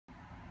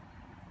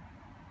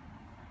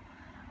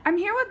I'm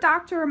here with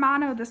Dr.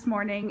 Romano this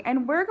morning,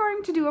 and we're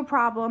going to do a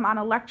problem on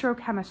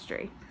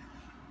electrochemistry.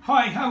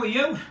 Hi, how are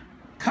you?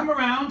 Come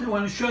around. I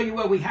want to show you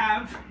what we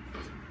have.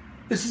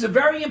 This is a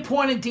very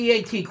important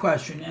DAT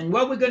question, and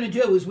what we're going to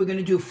do is we're going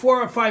to do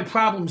 4 or 5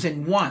 problems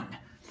in one.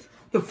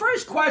 The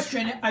first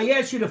question, I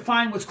ask you to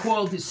find what's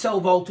called the cell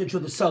voltage or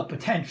the cell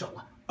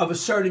potential of a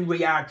certain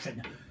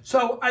reaction.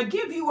 So I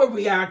give you a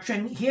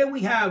reaction. Here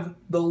we have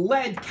the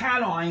lead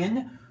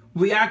cation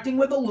reacting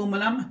with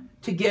aluminum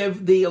to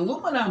give the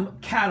aluminum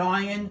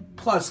cation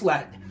plus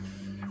lead.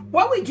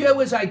 What we do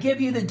is I give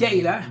you the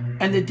data,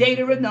 and the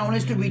data are known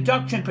as the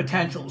reduction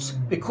potentials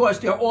because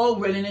they're all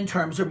written in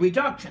terms of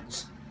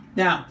reductions.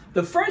 Now,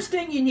 the first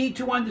thing you need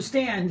to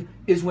understand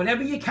is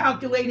whenever you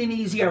calculate an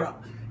E0,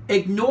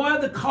 ignore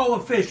the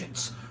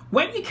coefficients.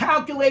 When you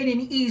calculate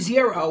an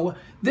E0,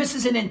 this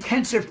is an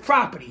intensive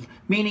property,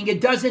 meaning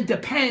it doesn't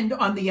depend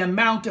on the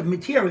amount of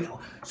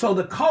material. So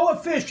the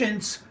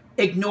coefficients,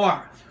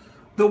 ignore.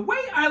 The way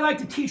I like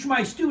to teach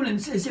my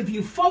students is if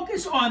you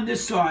focus on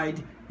this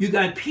side, you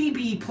got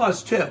PB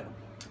plus 2.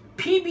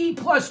 PB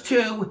plus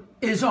 2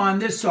 is on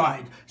this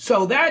side.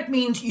 So that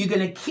means you're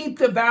going to keep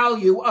the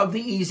value of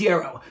the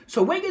E0.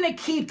 So we're going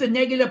to keep the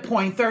negative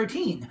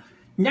 0.13.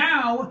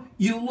 Now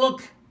you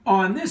look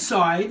on this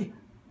side.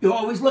 You're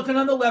always looking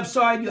on the left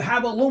side. You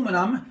have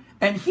aluminum.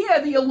 And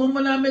here the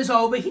aluminum is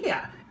over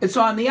here. It's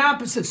on the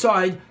opposite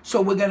side.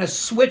 So we're going to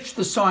switch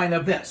the sign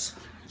of this.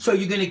 So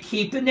you're going to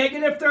keep the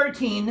negative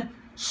 13.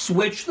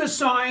 Switch the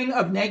sign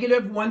of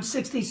negative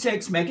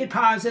 166, make it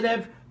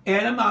positive,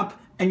 add them up,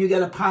 and you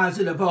get a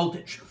positive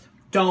voltage.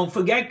 Don't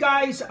forget,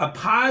 guys, a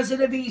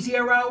positive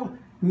E0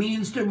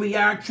 means the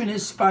reaction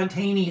is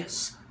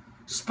spontaneous.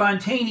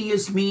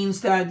 Spontaneous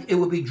means that it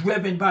will be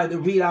driven by the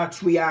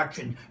redox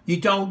reaction. You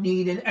don't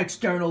need an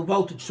external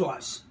voltage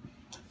source.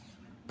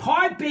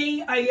 Part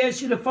B, I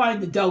ask you to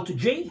find the delta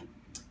G.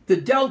 The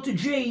delta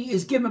G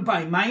is given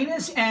by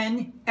minus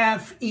N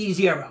F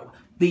E0.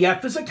 The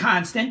F is a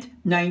constant,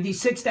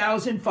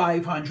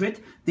 96,500.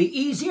 The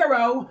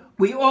E0,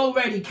 we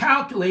already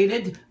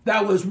calculated,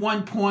 that was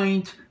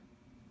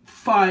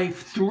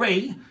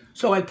 1.53.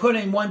 So I put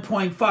in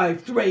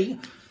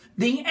 1.53.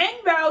 The N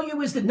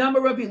value is the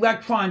number of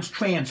electrons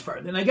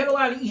transferred. And I get a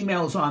lot of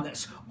emails on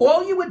this.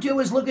 All you would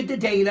do is look at the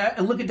data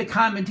and look at the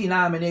common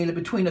denominator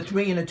between a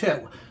 3 and a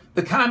 2.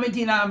 The common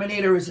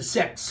denominator is a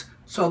 6.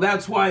 So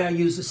that's why I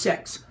use a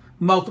 6.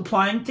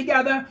 Multiplying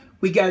together,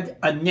 we get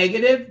a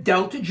negative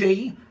delta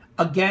G.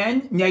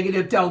 Again,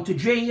 negative delta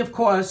G, of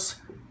course,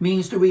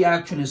 means the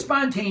reaction is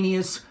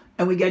spontaneous,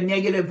 and we get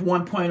negative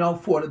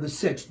 1.04 to the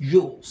 6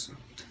 joules.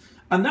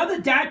 Another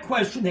DAT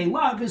question they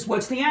love is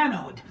what's the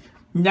anode?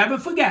 Never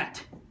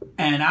forget,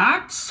 an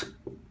ox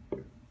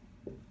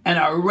and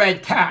a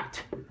red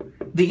cat.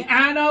 The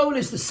anode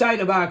is the site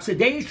of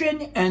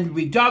oxidation, and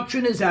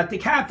reduction is at the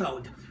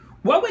cathode.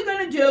 What we're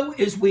going to do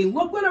is we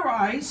look with our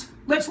eyes.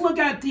 Let's look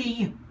at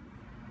the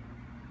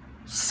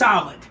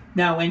solid.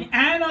 Now, an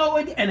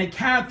anode and a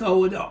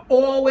cathode are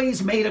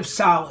always made of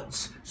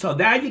solids, so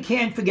that you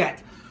can't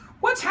forget.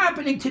 What's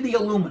happening to the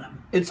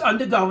aluminum? It's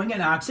undergoing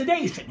an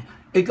oxidation.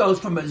 It goes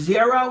from a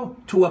 0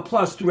 to a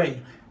plus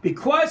 3.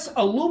 Because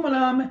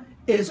aluminum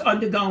is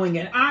undergoing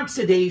an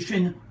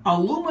oxidation,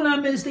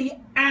 aluminum is the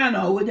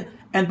anode,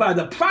 and by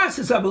the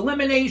process of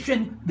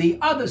elimination, the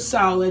other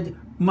solid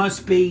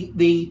must be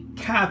the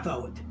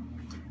cathode.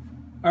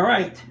 All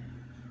right.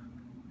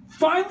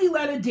 Finally,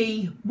 letter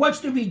D,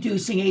 what's the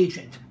reducing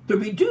agent? The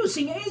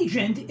reducing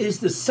agent is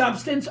the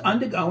substance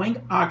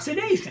undergoing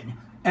oxidation.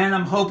 And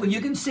I'm hoping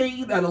you can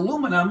see that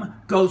aluminum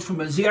goes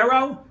from a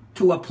 0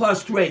 to a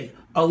plus 3.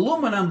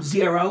 Aluminum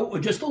 0, or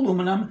just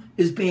aluminum,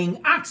 is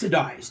being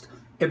oxidized.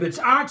 If it's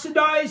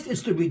oxidized,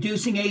 it's the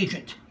reducing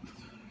agent.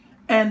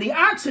 And the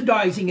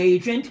oxidizing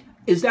agent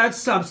is that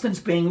substance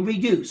being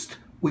reduced.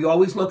 We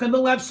always look on the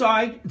left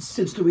side,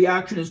 since the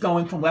reaction is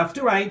going from left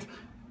to right.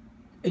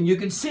 And you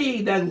can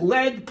see that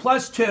lead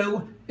plus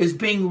 2 is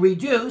being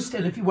reduced.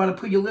 And if you want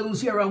to put your little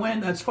 0 in,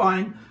 that's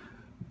fine.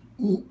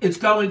 It's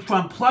going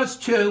from plus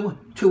 2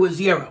 to a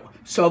 0.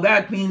 So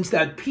that means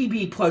that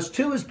PB plus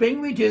 2 is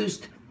being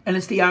reduced, and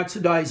it's the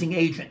oxidizing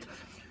agent.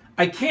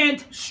 I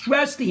can't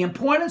stress the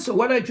importance of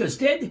what I just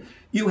did.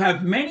 You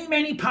have many,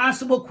 many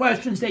possible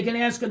questions they can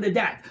ask on the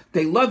DAT.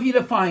 They love you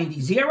to find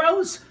the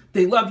zeros.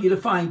 They love you to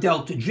find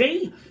delta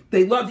G.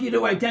 They love you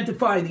to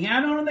identify the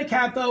anode and the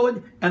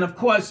cathode, and of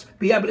course,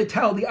 be able to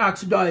tell the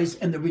oxidized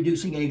and the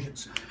reducing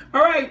agents.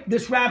 All right,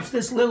 this wraps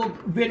this little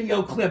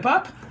video clip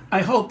up.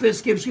 I hope this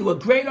gives you a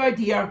great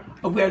idea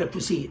of where to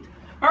proceed.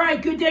 All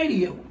right, good day to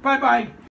you. Bye-bye.